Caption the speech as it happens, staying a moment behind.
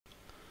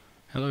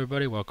Hello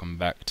everybody, welcome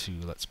back to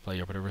Let's Play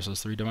Jupiter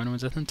vs. 3 Divine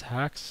Winds and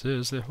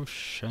Taxes, the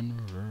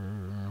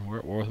Hoshenver. We're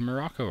at war with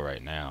Morocco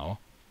right now.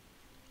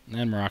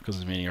 And Morocco's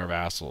invading our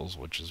vassals,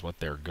 which is what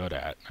they're good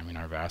at. I mean,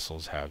 our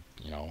vassals have,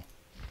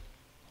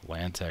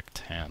 Land Tech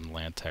 10,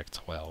 Land Tech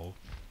 12,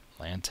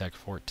 Land Tech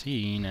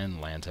 14,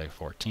 and Land Tech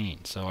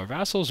 14. So our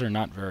vassals are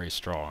not very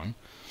strong.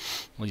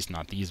 At least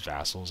not these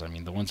vassals. I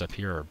mean, the ones up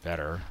here are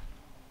better.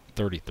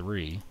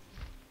 33,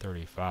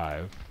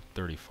 35,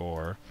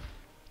 34,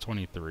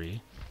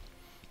 23.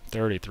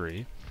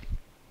 33,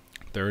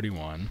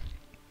 31,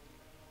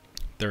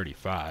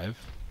 35,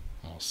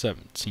 well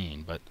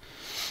 17, but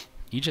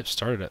Egypt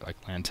started at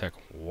like Land Tech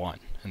 1,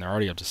 and they're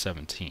already up to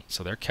 17,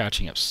 so they're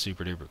catching up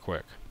super duper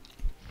quick.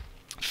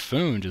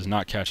 Foonj is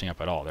not catching up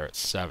at all, they're at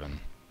 7.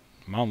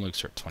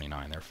 Mamluks are at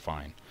 29, they're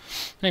fine.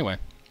 Anyway,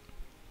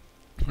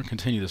 we're going to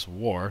continue this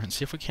war and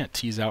see if we can't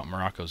tease out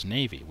Morocco's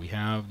navy. We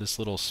have this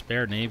little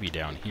spare navy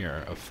down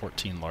here of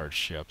 14 large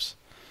ships.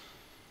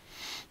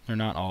 They're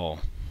not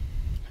all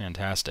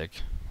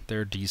fantastic.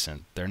 They're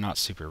decent. They're not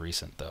super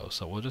recent though,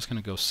 so we're just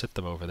going to go sit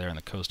them over there in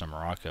the coast of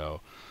Morocco,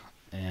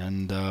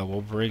 and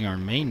we'll bring our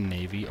main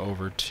navy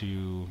over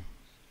to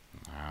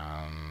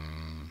I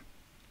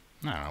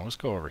don't know, let's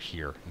go over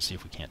here and see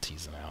if we can't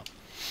tease them out.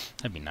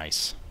 That'd be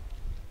nice.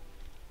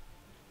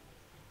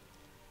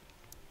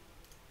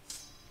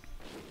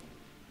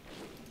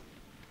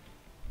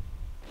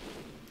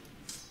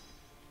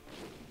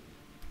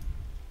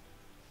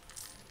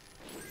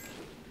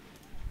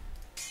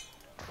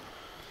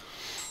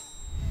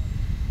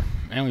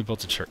 And we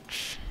built a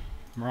church.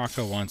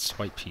 Morocco wants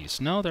white peace.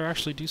 No, they'll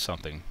actually do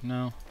something.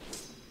 No.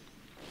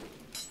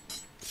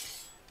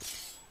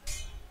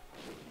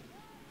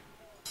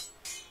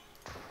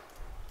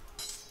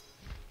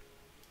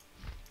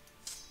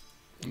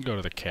 Go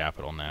to the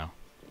capital now.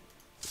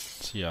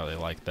 See how they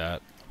like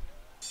that.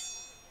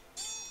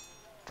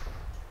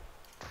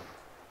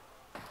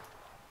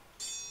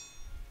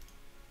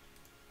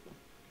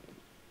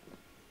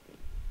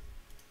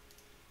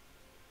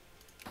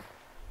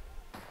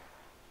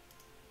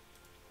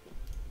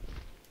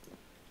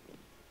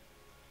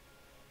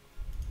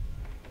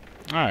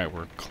 Alright,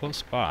 we're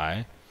close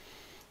by.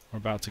 We're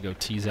about to go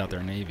tease out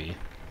their navy.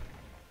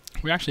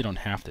 We actually don't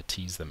have to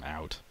tease them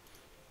out.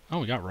 Oh,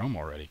 we got Rome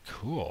already.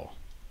 Cool.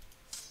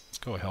 Let's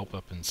go help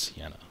up in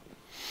Siena.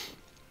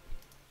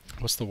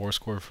 What's the war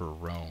score for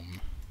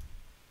Rome?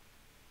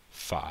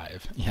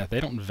 5. Yeah, they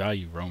don't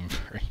value Rome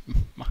very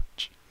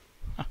much.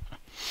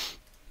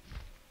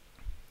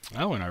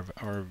 Oh, and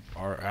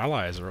our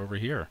allies are over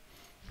here.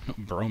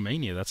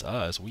 Romania, that's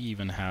us. We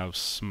even have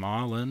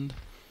Smaland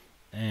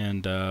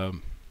and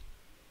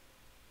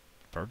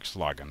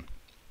Bergslagen.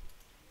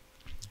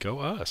 Go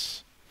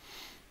us.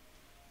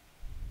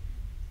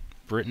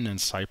 Britain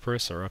and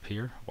Cyprus are up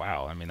here.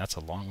 Wow, I mean, that's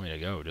a long way to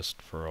go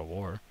just for a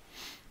war.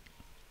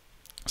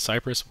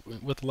 Cyprus,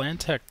 with Land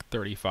Tech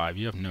 35,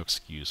 you have no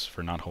excuse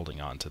for not holding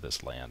on to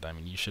this land. I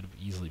mean, you should have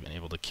easily been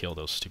able to kill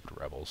those stupid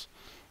rebels.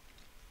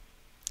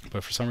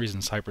 But for some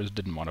reason, Cyprus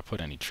didn't want to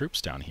put any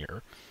troops down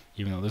here,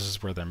 even though this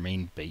is where their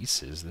main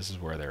base is. This is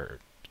where their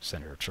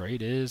center of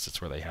trade is. It's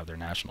where they have their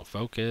national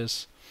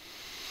focus.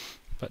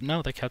 But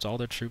no, they kept all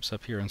their troops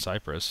up here in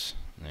Cyprus.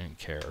 They didn't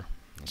care.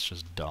 It's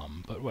just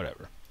dumb, but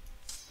whatever.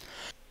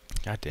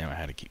 God damn, I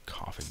had to keep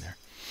coughing there.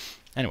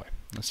 Anyway,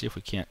 let's see if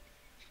we can't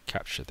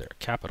capture their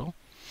capital.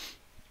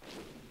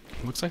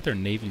 Looks like their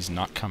navy's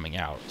not coming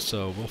out,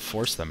 so we'll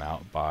force them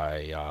out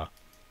by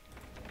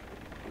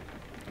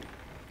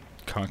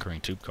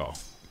conquering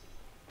Tubkal.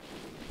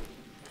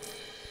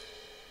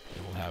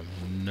 They will have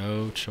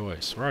no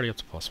choice. We're already up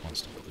to +1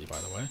 stability,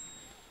 by the way.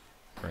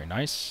 Very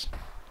nice.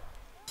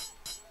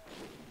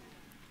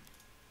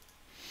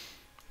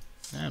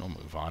 And we'll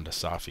move on to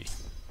Safi.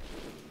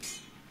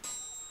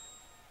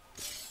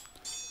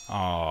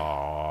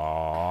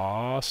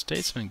 Aww,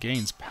 Statesman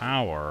gains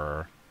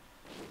power.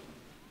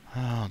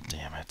 Oh,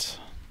 damn it.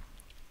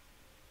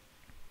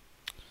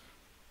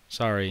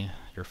 Sorry,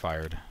 you're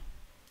fired.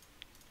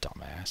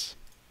 Dumbass.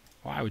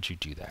 Why would you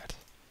do that?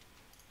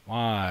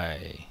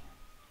 Why?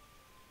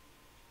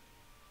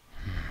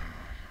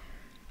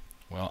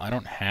 Well, I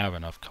don't have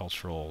enough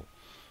cultural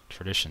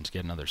tradition to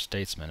get another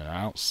statesman, and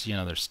I don't see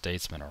another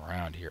statesman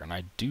around here, and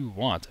I do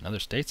want another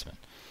statesman.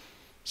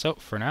 So,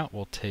 for now,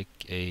 we'll take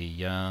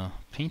a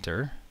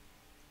painter.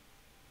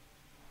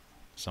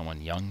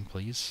 Someone young,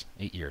 please.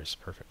 8 years,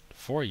 perfect.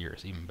 4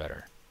 years, even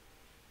better.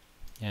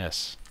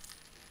 Yes.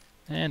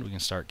 And we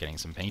can start getting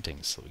some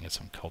paintings so we can get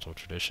some cultural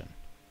tradition.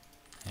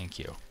 Thank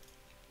you.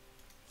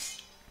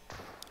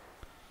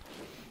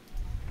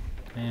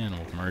 And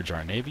we'll merge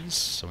our navies,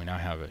 so we now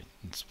have a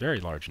very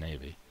large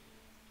navy.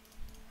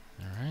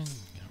 Alright,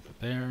 get over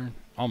there.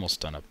 Almost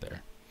done up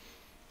there.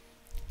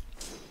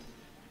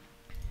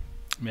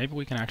 Maybe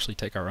we can actually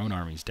take our own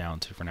armies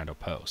down to Fernando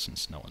Po,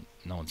 since no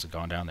one's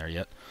gone down there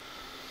yet.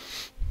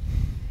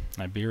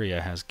 Iberia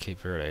has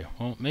Cape Verde.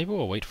 Well, maybe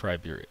we'll wait for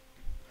Iberia.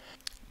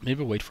 Maybe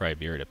we'll wait for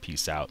Iberia to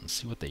peace out and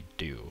see what they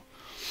do.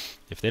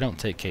 If they don't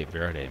take Cape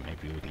Verde,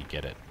 maybe we can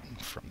get it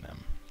from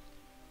them.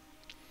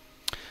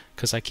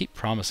 Because I keep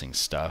promising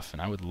stuff,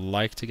 and I would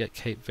like to get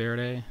Cape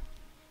Verde.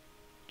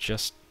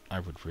 I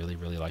would really,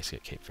 really like to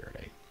get Cape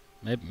Verde.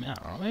 Maybe, I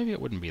don't know, maybe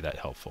it wouldn't be that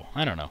helpful.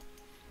 I don't know.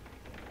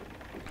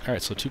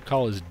 Alright, so Tube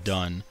Call is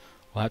done.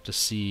 We'll have to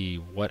see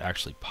what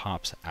actually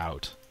pops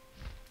out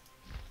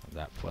of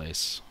that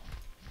place.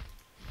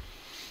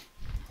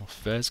 Well,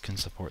 Fez can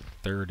support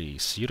 30.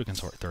 Ceuta can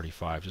support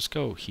 35. Just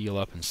go heal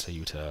up in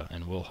Ceuta,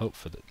 and we'll hope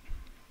for the...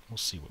 We'll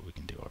see what we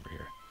can do over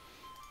here.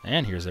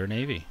 And here's their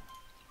navy.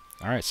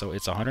 Alright, so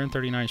it's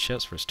 139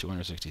 ships versus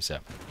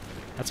 267.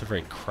 That's a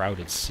very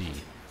crowded sea.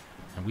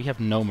 And we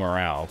have no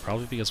morale,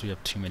 probably because we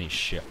have too many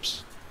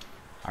ships.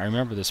 I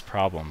remember this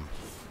problem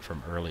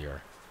from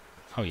earlier.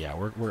 Oh yeah,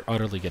 we're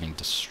utterly getting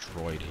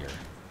destroyed here.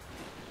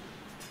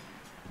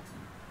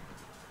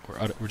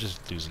 We're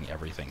just losing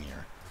everything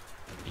here.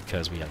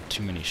 Because we have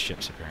too many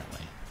ships,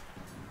 apparently.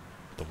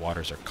 The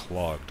waters are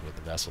clogged with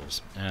the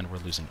vessels, and we're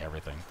losing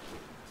everything.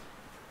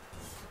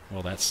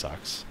 Well, that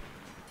sucks.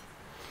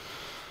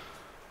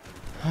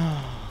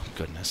 Oh,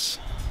 goodness.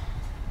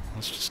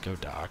 Let's just go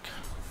dock.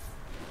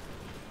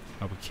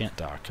 Oh, we can't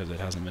dock because it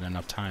hasn't been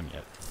enough time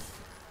yet.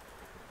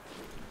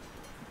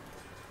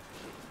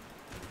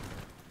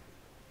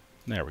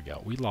 There we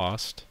go. We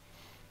lost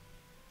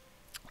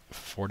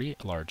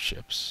 48 large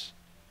ships,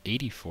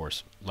 84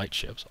 light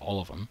ships,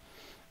 all of them,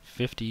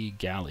 50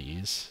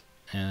 galleys,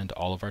 and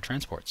all of our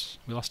transports.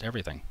 We lost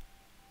everything,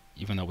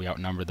 even though we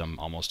outnumbered them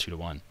almost 2 to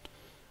 1.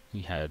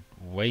 We had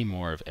way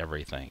more of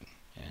everything,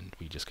 and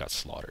we just got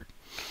slaughtered.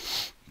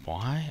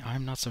 Why?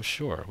 I'm not so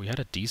sure. We had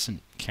a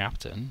decent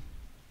captain.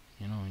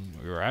 You know,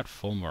 we were at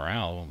full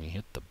morale when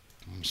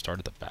we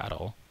started the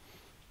battle.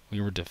 We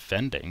were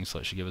defending, so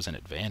it should give us an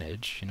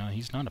advantage. You know,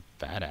 he's not a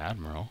bad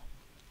admiral.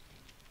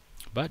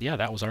 But yeah,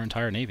 that was our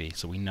entire navy,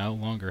 so we no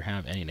longer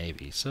have any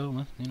navy.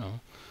 So, you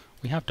know,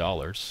 we have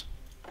dollars.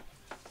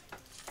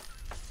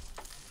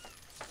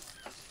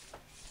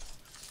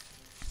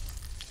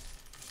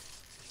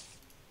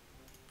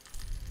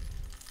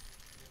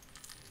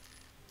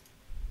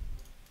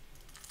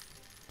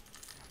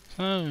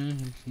 So,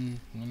 you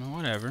know,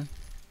 whatever.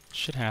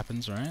 Shit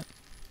happens, right?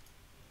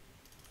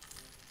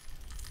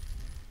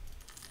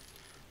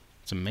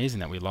 It's amazing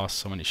that we lost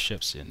so many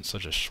ships in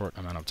such a short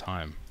amount of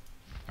time.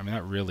 I mean,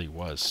 that really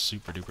was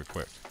super duper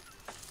quick.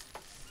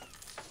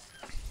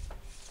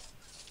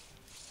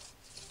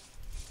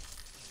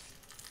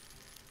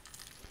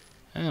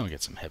 And then we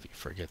get some heavy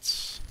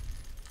frigates.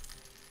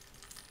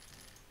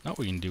 Now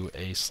we can do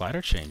a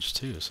slider change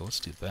too, so let's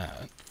do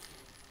that.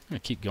 I'm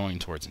going to keep going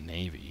towards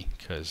Navy,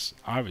 because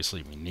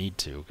obviously we need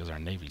to, because our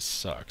Navy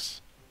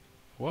sucks.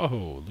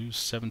 Whoa, lose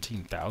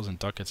 17,000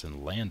 ducats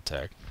in land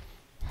tech.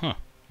 Huh,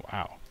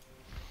 wow.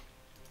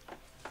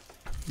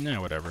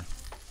 Nah, whatever.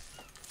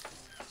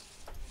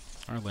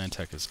 Our land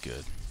tech is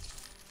good.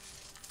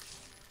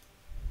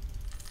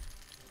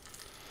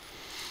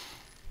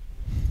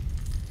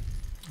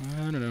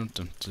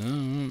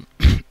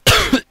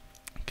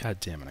 God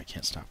damn it, I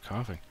can't stop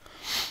coughing.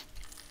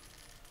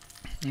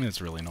 It's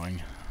really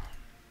annoying.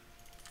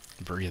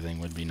 Breathing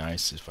would be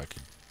nice if I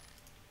could...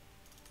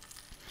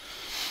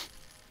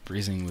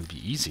 Breathing would be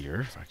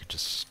easier if I could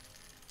just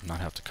not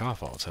have to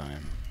cough all the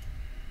time.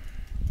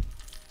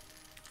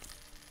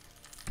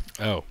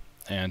 Oh,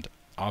 and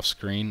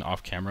off-screen,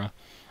 off-camera,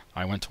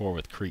 I went to war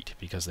with Crete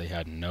because they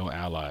had no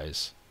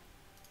allies,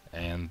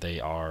 and they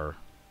are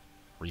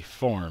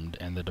reformed,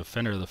 and the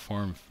defender of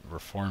the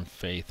reformed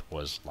faith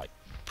was like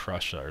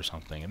Prussia or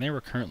something, and they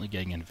were currently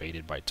getting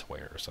invaded by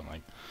Twer or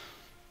something.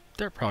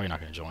 They're probably not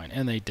going to join,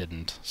 and they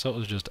didn't, so it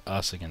was just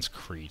us against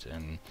Crete,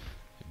 and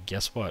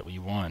guess what? We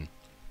won.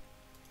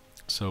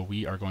 So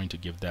we are going to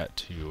give that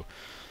to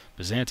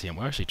Byzantium.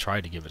 We actually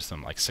tried to give it to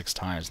them like 6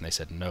 times, and they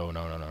said no,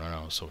 no, no, no, no,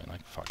 no. So we're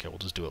like, fuck it, we'll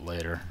just do it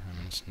later. I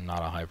mean, it's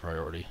not a high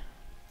priority.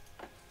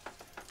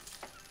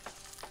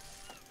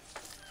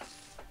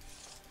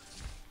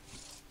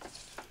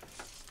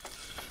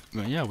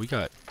 But yeah, we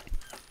got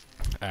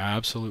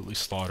absolutely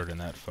slaughtered in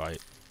that fight.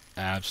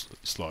 Absolutely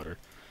slaughtered.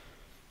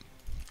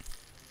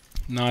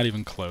 Not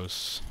even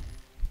close.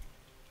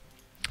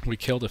 We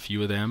killed a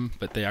few of them,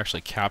 but they actually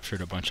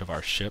captured a bunch of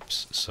our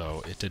ships,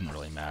 so it didn't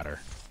really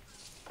matter.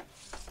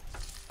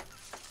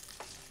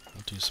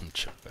 We'll do some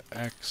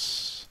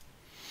Chebex.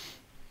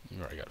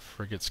 We already got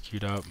frigates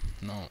queued up.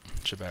 No,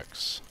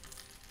 Chebex.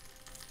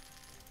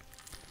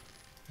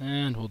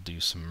 And we'll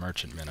do some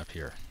merchantmen up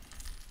here.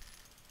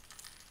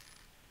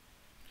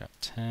 Got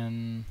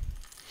 10.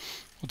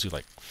 We'll do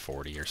like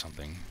 40 or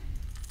something.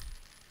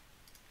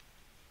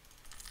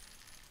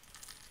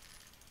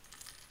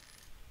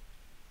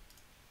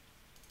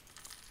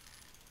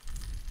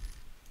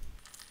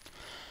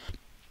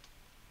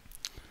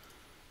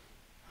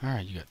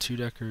 Alright, you got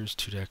 2-deckers,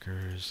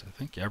 2-deckers. I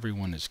think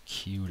everyone is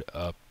queued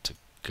up to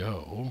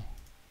go.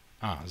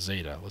 Ah,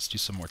 Zeta. Let's do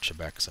some more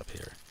Chebex up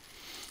here.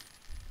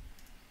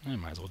 I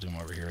might as well do them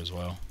over here as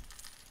well.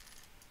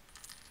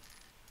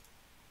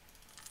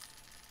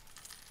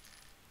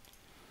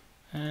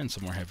 And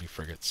some more heavy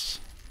frigates.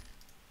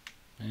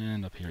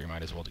 And up here you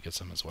might as well get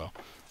some as well.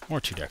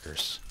 More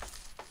 2-deckers.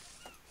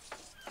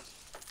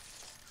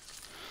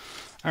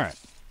 Alright,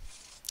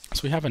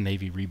 so we have a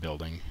navy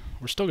rebuilding.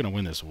 We're still going to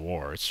win this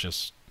war. It's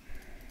just,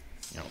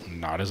 you know,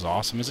 not as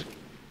awesome as it...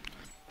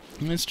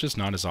 It's just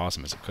not as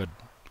awesome as it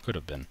could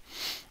have been.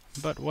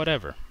 But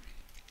whatever.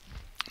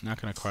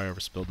 Not going to cry over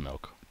spilled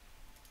milk.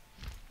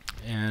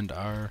 And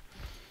our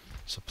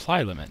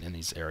supply limit in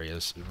these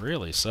areas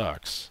really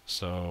sucks.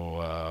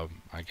 So,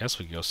 I guess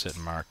we could go sit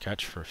in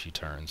Marrakech for a few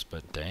turns,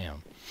 but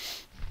damn.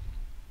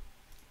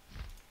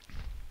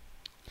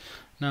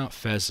 No,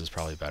 Fez is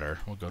probably better.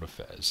 We'll go to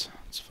Fez.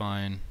 It's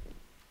fine.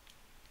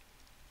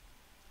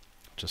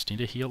 Just need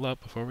to heal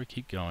up before we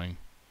keep going.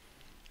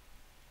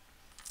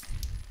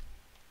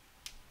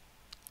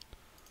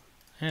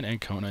 And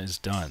Ancona is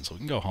done, so we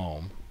can go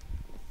home.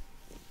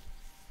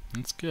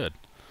 That's good.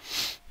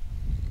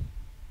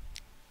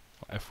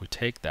 Well, if we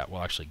take that,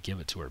 we'll actually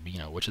give it to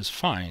Urbino, which is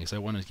fine, because I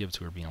wanted to give it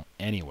to Urbino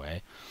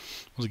anyway.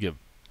 We'll just give...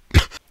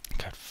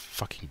 God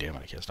fucking damn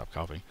it, I can't stop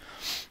coughing.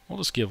 We'll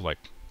just give, like,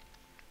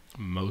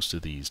 most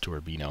of these to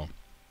Urbino.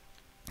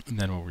 And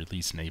then we'll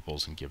release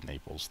Naples and give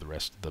Naples the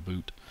rest of the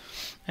boot.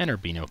 And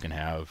Urbino can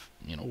have,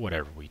 you know,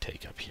 whatever we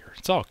take up here.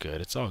 It's all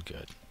good, it's all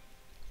good.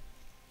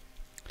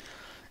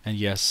 And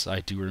yes,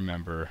 I do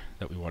remember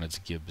that we wanted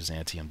to give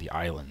Byzantium the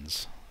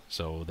islands.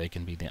 So they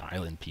can be the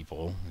island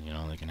people, you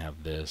know, they can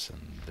have this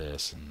and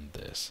this and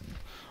this and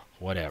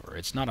whatever.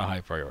 It's not a high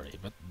priority,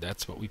 but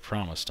that's what we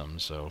promised them,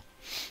 so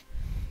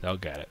they'll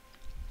get it.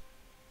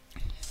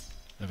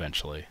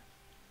 Eventually.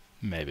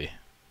 Maybe.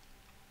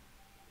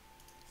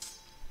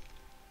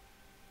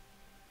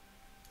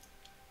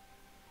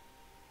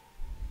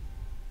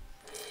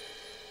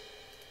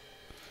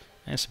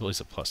 And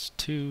stability's a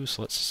 +2,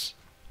 so let's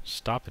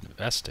stop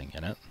investing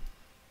in it.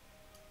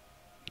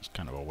 It's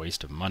kind of a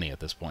waste of money at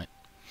this point.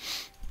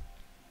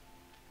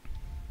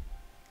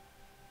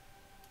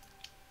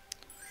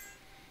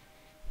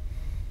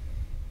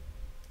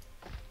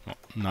 Well,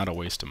 not a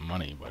waste of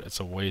money, but it's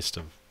a waste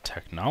of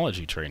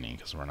technology training,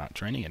 because we're not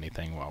training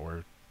anything while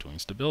we're doing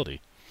stability.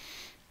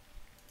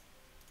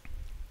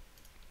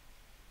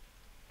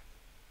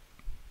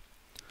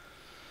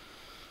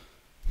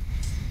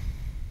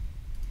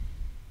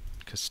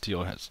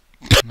 Castile has...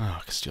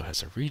 Oh, Castile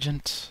has a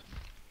regent.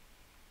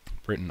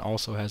 Britain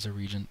also has a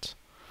regent.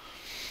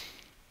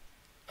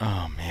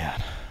 Oh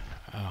man,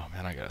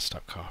 I gotta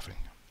stop coughing.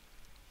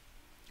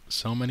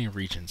 So many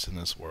regents in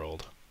this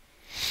world.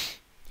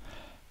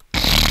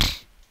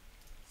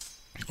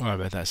 Oh, I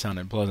bet that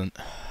sounded pleasant.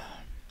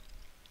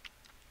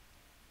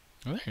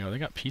 Oh, there you go, they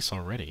got peace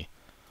already.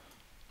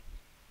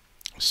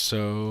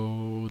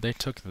 So, they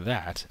took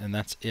that, and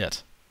that's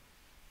it.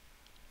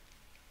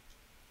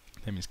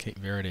 That means Cape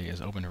Verde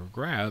is open for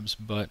grabs,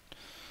 but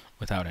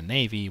without a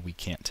navy, we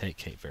can't take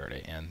Cape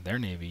Verde, and their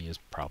navy is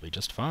probably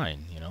just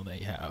fine. You know, they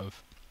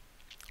have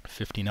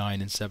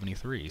 59 and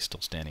 73 still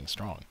standing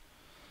strong.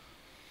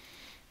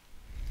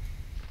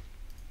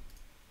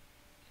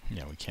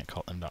 Yeah, we can't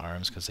call them to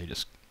arms because they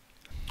just...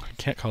 I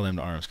can't call them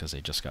to arms because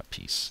they just got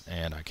peace,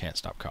 and I can't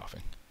stop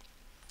coughing.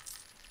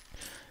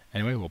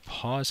 Anyway, we'll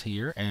pause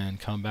here and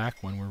come back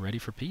when we're ready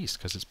for peace,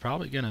 because it's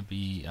probably going to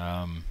be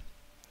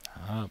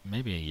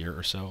maybe a year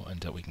or so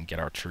until we can get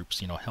our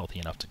troops, you know, healthy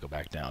enough to go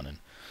back down and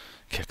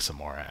kick some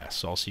more ass.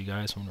 So I'll see you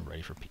guys when we're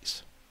ready for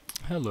peace.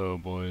 Hello,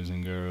 boys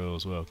and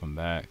girls. Welcome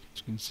back. As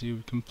you can see,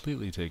 we've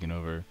completely taken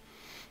over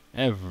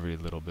every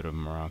little bit of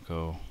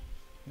Morocco,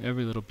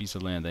 every little piece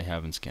of land they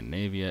have in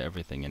Scandinavia,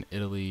 everything in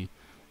Italy,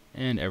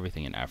 and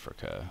everything in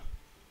Africa.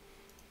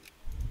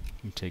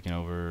 We've taken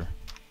over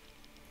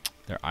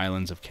their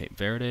islands of Cape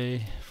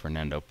Verde,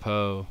 Fernando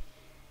Po,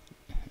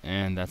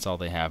 and that's all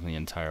they have in the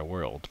entire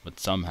world. But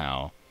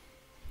somehow,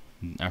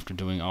 after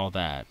doing all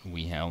that,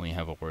 we only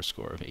have a war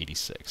score of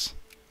 86.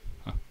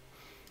 Huh.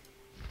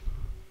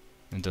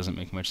 It doesn't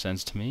make much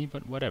sense to me,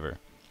 but whatever.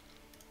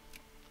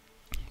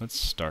 Let's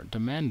start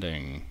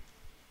demanding.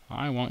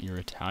 I want your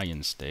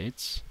Italian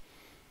states,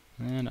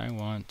 and I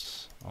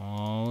want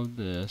all of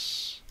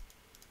this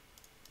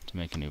to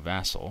make a new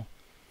vassal.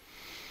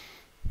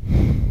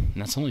 And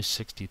that's only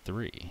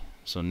 63.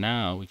 So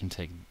now we can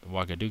take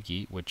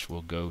Ouagadougou, which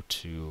will go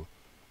to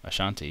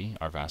Ashanti,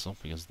 our vassal,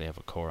 because they have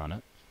a core on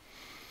it.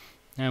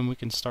 And we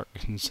can start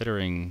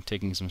considering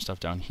taking some stuff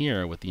down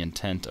here with the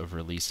intent of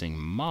releasing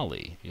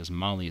Mali, because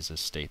Mali is a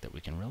state that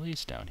we can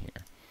release down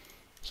here.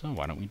 So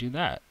why don't we do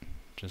that?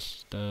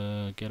 Just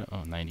get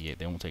oh, 98.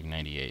 They won't take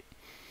 98.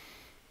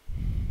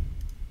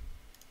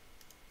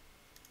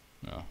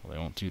 No, well, they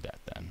won't do that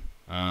then.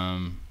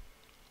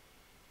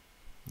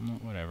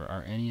 Whatever.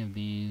 Are any of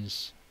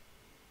these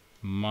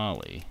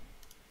Mali?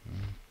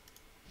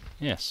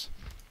 Yes.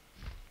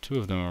 2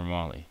 of them are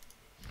Mali.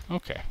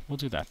 Okay, we'll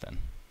do that then.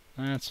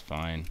 That's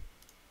fine.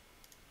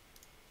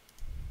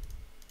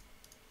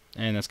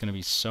 And that's going to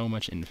be so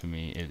much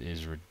infamy. It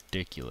is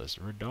ridiculous.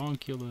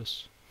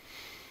 Redonkulous.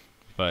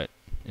 But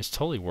it's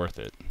totally worth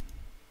it.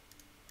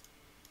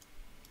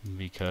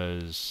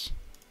 Because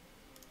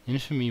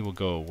infamy will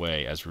go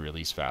away as we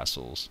release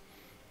vassals.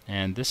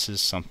 And this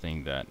is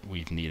something that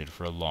we've needed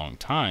for a long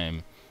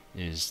time,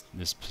 is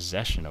this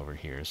possession over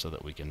here, so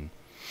that we can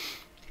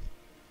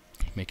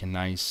make a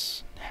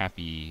nice,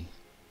 happy,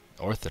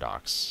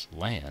 Orthodox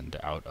land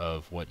out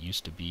of what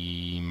used to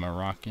be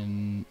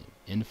Moroccan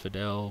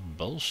infidel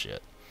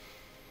bullshit.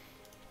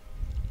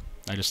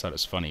 I just thought it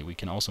was funny. We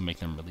can also make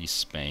them release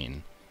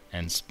Spain,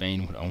 and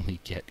Spain would only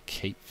get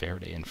Cape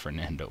Verde and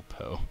Fernando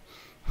Po.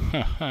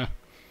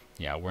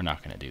 Yeah, we're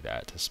not going to do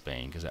that to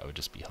Spain, because that would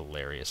just be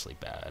hilariously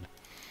bad.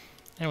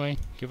 Anyway,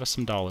 give us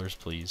some dollars,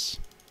 please.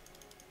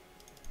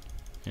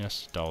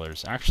 Yes,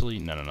 dollars. Actually,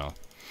 no.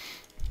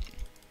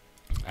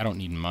 I don't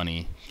need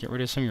money. Get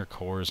rid of some of your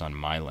cores on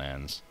my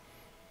lands.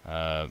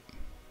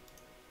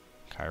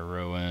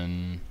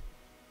 Kairouan,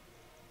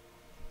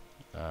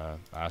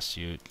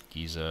 Asyut,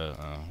 Giza.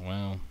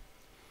 Well,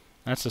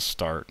 that's a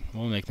start.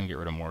 We'll make them get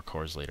rid of more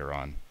cores later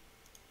on.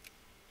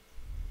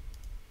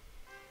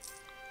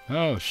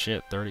 Oh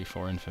shit,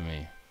 34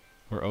 infamy.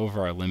 We're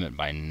over our limit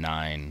by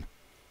 9.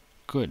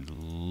 Good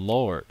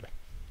lord.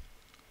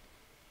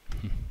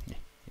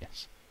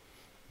 Yes.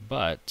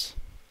 But,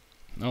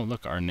 oh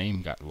look, our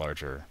name got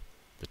larger.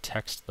 The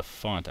text, the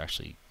font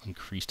actually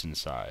increased in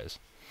size.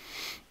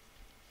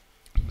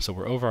 So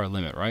we're over our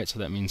limit, right? So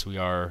that means we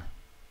are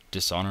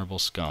dishonorable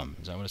scum.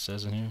 Is that what it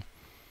says in here?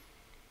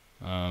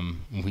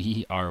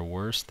 We are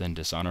worse than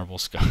dishonorable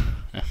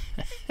scum.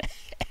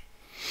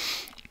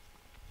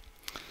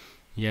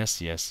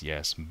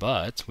 Yes.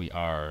 But we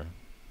are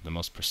the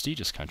most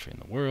prestigious country in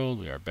the world.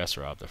 We are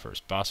Bessarab, the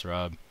first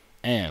Basarab.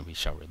 And we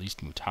shall release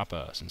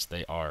Mutapa, since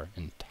they are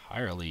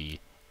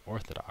entirely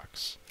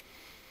Orthodox.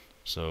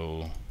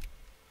 So,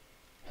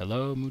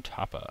 hello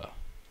Mutapa.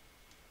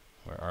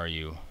 Where are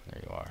you?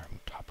 There you are,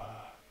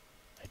 Mutapa.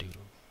 I do.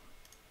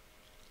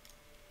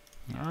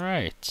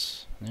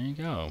 Alright, there you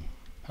go.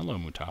 Hello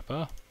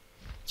Mutapa.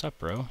 What's up,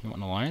 bro? You want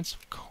an alliance?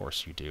 Of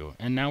course you do.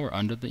 And now we're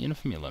under the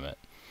infamy limit.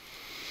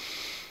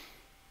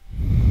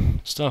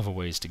 Still have a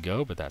ways to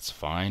go, but that's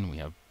fine. We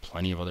have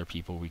plenty of other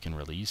people we can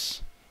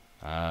release.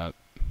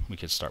 We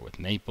could start with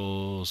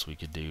Naples. We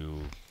could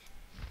do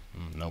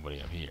nobody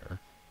up here.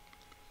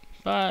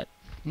 But,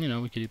 you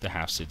know, we could do the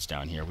half-cids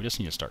down here. We just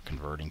need to start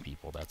converting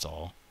people, that's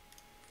all.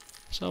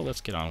 So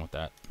let's get on with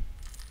that.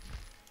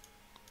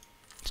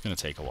 It's going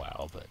to take a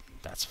while, but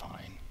that's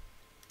fine.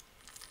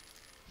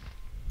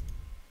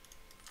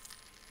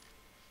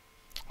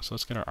 So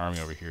let's get our army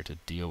over here to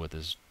deal with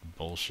this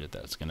bullshit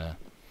that's going to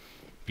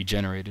be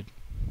generated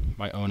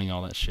by owning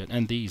all that shit.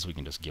 And these we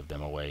can just give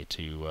them away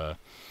to...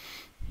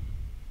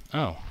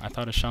 Oh, I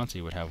thought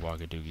Ashanti would have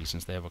Ouagadougou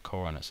since they have a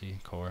core on it. See?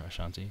 Core,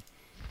 Ashanti.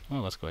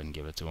 Well, let's go ahead and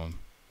give it to them.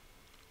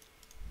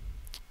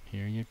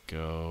 Here you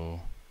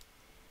go.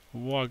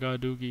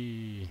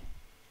 Ouagadougou.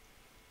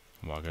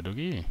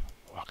 Ouagadougou.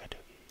 Ouagadougou.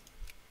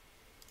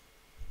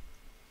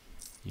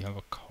 You have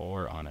a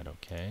core on it,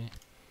 okay?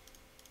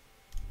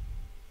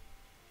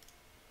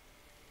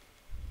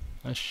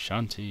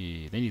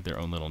 Ashanti. They need their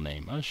own little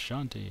name.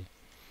 Ashanti.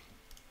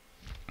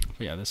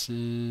 But yeah, this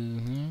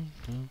is...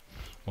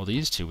 Well,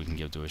 these two we can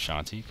give to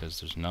Ashanti, because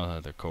there's no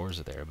other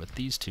cores there, but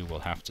these two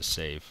we'll have to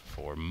save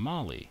for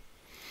Mali.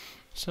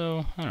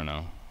 So, I don't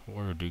know.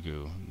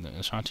 Ouagadougou.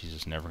 Ashanti's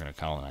just never going to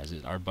colonize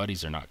it. Our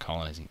buddies are not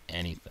colonizing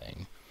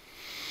anything.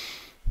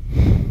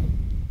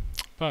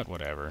 But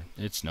whatever.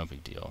 It's no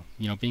big deal.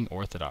 You know, being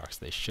Orthodox,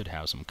 they should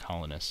have some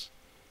colonists.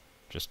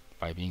 Just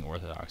by being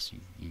Orthodox,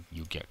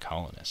 you get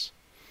colonists.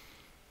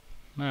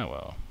 Ah,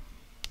 well.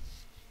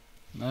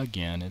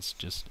 Again, it's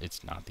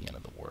not the end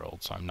of the world,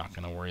 so I'm not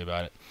going to worry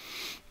about it.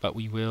 But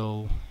we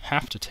will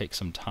have to take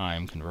some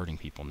time converting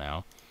people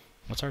now.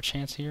 What's our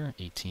chance here?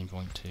 18.2, 18.3.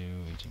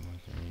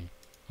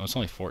 Well, it's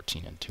only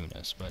 14 in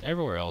Tunis, but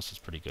everywhere else is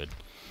pretty good.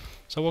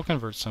 So we'll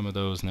convert some of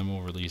those, and then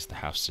we'll release the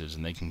half-cids,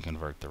 and they can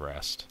convert the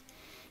rest.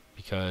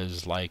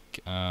 Because,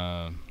 like,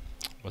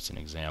 what's an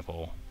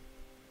example?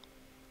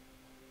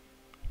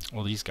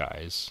 Well, these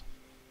guys...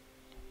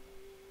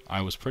 I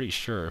was pretty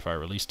sure if I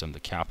released them, the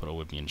capital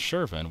would be in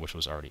Shirvan, which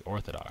was already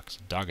Orthodox.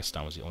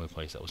 Dagestan was the only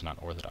place that was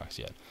not Orthodox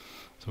yet.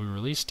 So we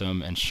released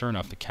them, and sure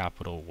enough, the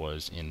capital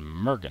was in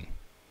Mergen,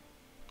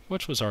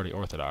 which was already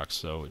Orthodox,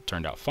 so it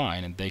turned out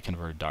fine, and they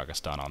converted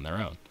Dagestan on their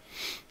own.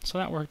 So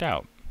that worked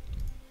out.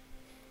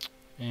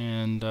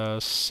 And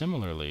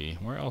similarly,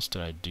 where else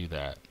did I do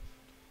that?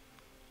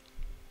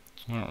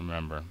 I don't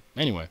remember.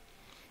 Anyway,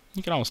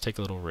 you can always take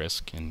a little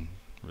risk and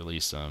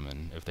release them,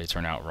 and if they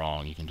turn out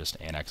wrong, you can just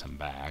annex them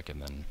back,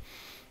 and then,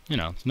 you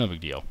know, it's no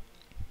big deal.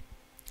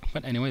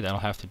 But anyway, that'll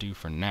have to do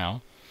for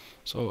now.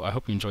 So I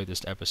hope you enjoyed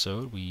this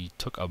episode. We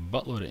took a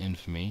buttload of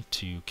infamy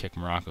to kick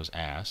Morocco's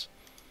ass,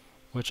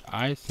 which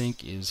I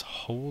think is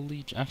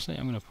wholly... Actually,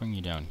 I'm going to bring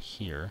you down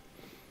here.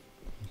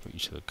 Put you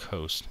to the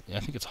coast.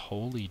 I think it's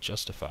wholly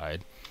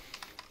justified,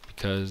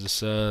 because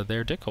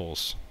they're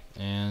dickholes,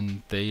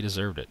 and they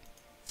deserved it.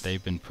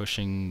 They've been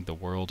pushing the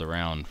world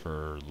around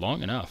for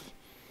long enough.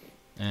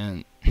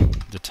 And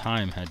the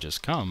time had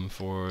just come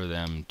for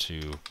them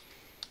to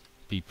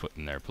be put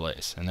in their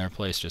place. And their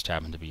place just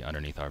happened to be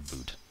underneath our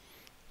boot.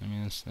 I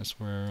mean, that's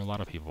where a lot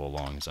of people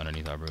belong. It's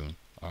underneath our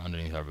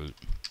boot.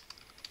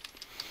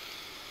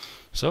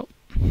 So,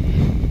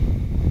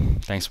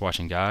 Thanks for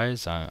watching,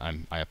 guys.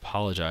 I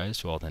apologize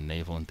to all the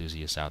naval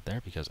enthusiasts out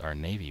there because our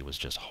Navy was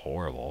just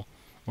horrible.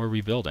 We're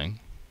rebuilding.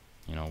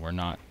 You know, we're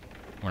not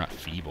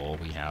feeble.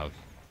 We have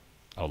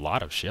a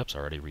lot of ships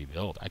already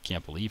rebuilt. I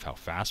can't believe how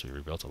fast we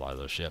rebuilt a lot of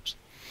those ships.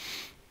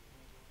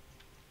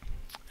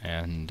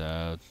 And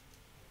oh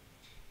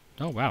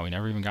wow, we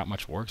never even got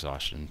much war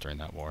exhaustion during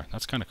that war.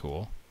 That's kind of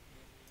cool.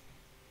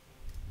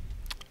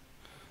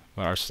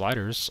 But our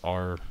sliders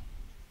are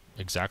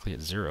exactly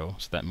at 0,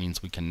 so that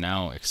means we can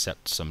now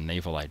accept some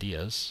naval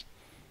ideas.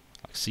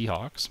 Like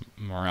Seahawks,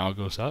 morale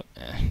goes up,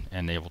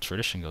 and naval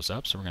tradition goes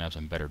up, so we're going to have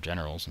some better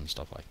generals and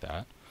stuff like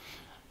that.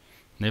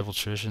 Naval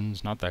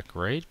tradition's not that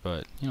great,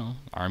 but, you know,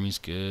 Army's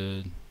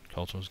good,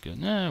 cultural's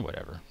good,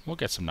 whatever. We'll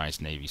get some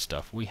nice Navy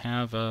stuff. We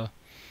have a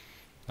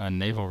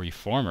naval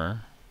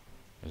reformer.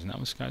 Isn't that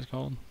what this guy's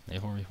called?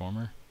 Naval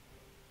reformer?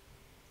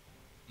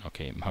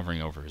 Okay,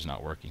 hovering over is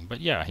not working. But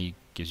yeah, he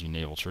gives you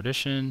naval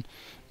tradition,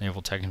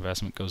 naval tech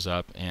investment goes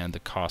up, and the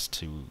cost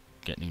to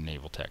get new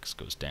naval techs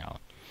goes down.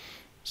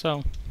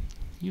 So,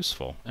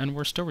 useful. And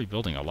we're still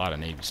rebuilding a lot of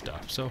Navy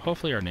stuff, so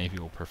hopefully our Navy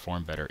will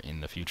perform better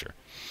in the future.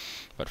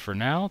 But for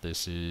now,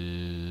 this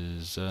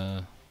is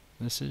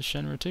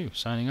Shenra 2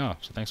 signing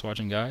off. So thanks for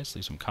watching, guys.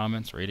 Leave some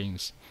comments,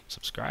 ratings,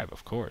 subscribe,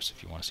 of course,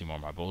 if you want to see more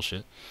of my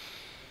bullshit.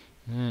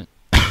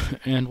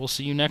 And we'll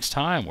see you next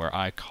time, where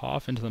I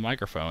cough into the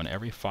microphone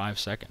every 5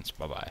 seconds.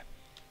 Bye-bye.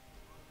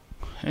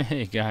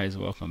 Hey guys,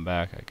 welcome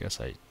back. I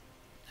guess I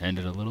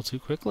ended a little too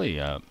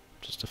quickly.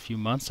 Just a few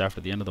months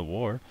after the end of the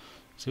war.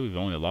 See, we've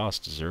only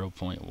lost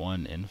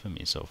 0.1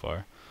 infamy so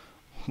far.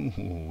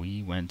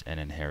 We went and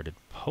inherited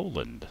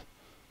Poland.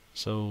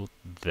 So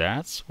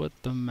that's what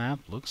the map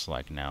looks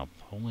like now.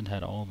 Poland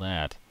had all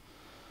that.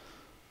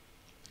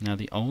 Now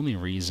the only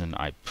reason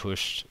I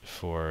pushed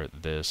for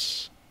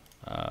this...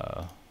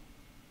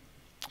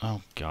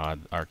 oh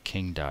god, our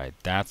king died.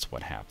 That's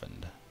what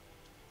happened.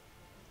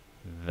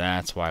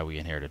 That's why we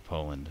inherited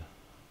Poland.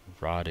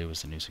 Radu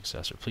was the new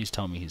successor. Please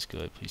tell me he's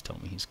good. Please tell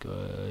me he's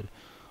good.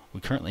 We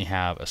currently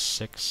have a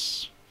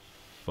 6-4-6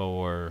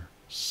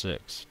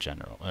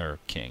 general, or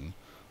king.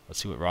 Let's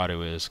see what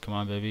Radu is. Come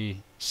on,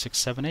 baby.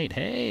 6-7-8.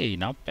 Hey,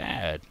 not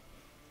bad.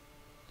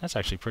 That's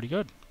actually pretty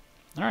good.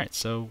 Alright,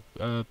 so,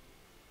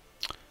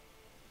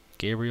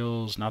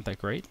 Gabriel's not that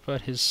great,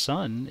 but his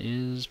son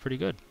is pretty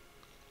good.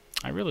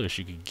 I really wish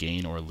you could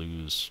gain or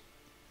lose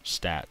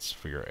stats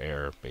for your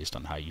heir based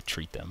on how you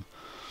treat them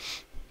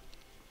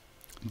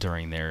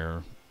during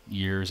their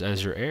years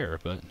as your heir,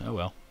 but oh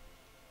well.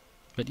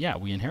 But yeah,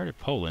 we inherited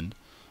Poland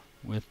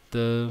with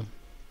the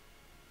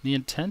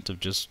intent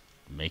of just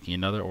making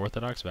another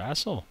Orthodox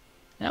vassal.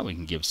 Now we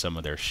can give some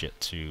of their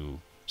shit to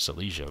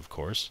Silesia, of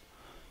course.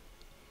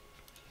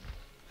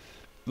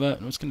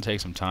 But it's going to take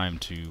some time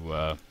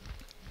to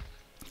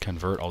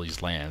convert all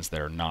these lands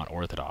that are not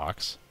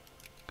Orthodox.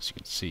 As you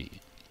can see,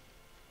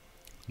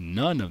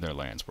 none of their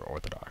lands were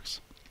Orthodox.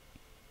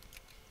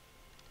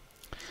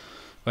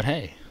 But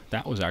hey,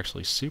 that was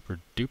actually super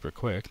duper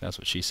quick. That's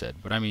what she said.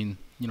 But I mean,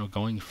 you know,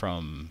 going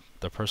from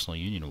the personal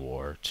union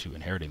war to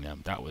inheriting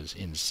them, that was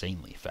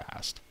insanely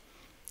fast.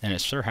 And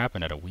it sure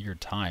happened at a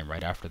weird time,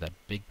 right after that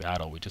big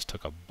battle. We just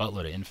took a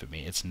buttload of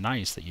infamy. It's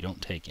nice that you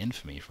don't take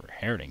infamy for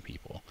inheriting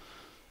people,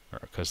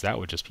 because that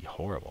would just be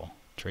horrible.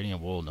 Trading in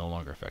wool no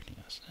longer affecting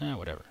us.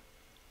 Whatever.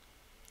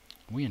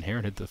 We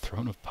inherited the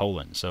throne of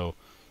Poland. So,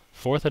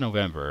 4th of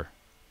November,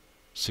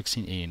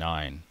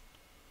 1689.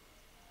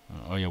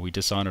 Oh yeah, we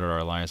dishonored our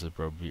alliance with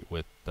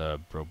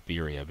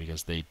Broberia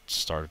because they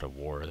started a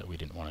war that we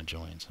didn't want to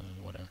join. So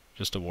whatever,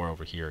 just a war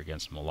over here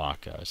against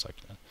Wallachia. It's like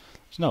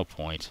there's no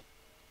point.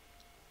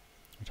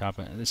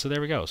 So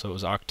there we go. So it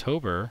was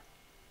October.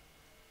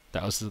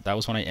 That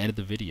was when I ended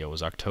the video. It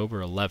was October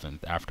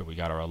 11th after we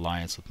got our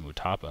alliance with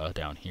Mutapa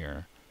down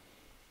here.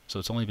 So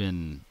it's only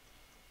been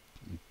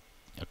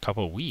a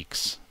couple of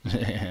weeks,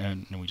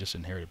 and we just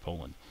inherited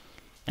Poland.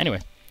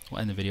 Anyway,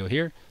 we'll end the video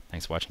here.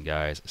 Thanks for watching,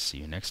 guys. See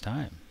you next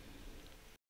time.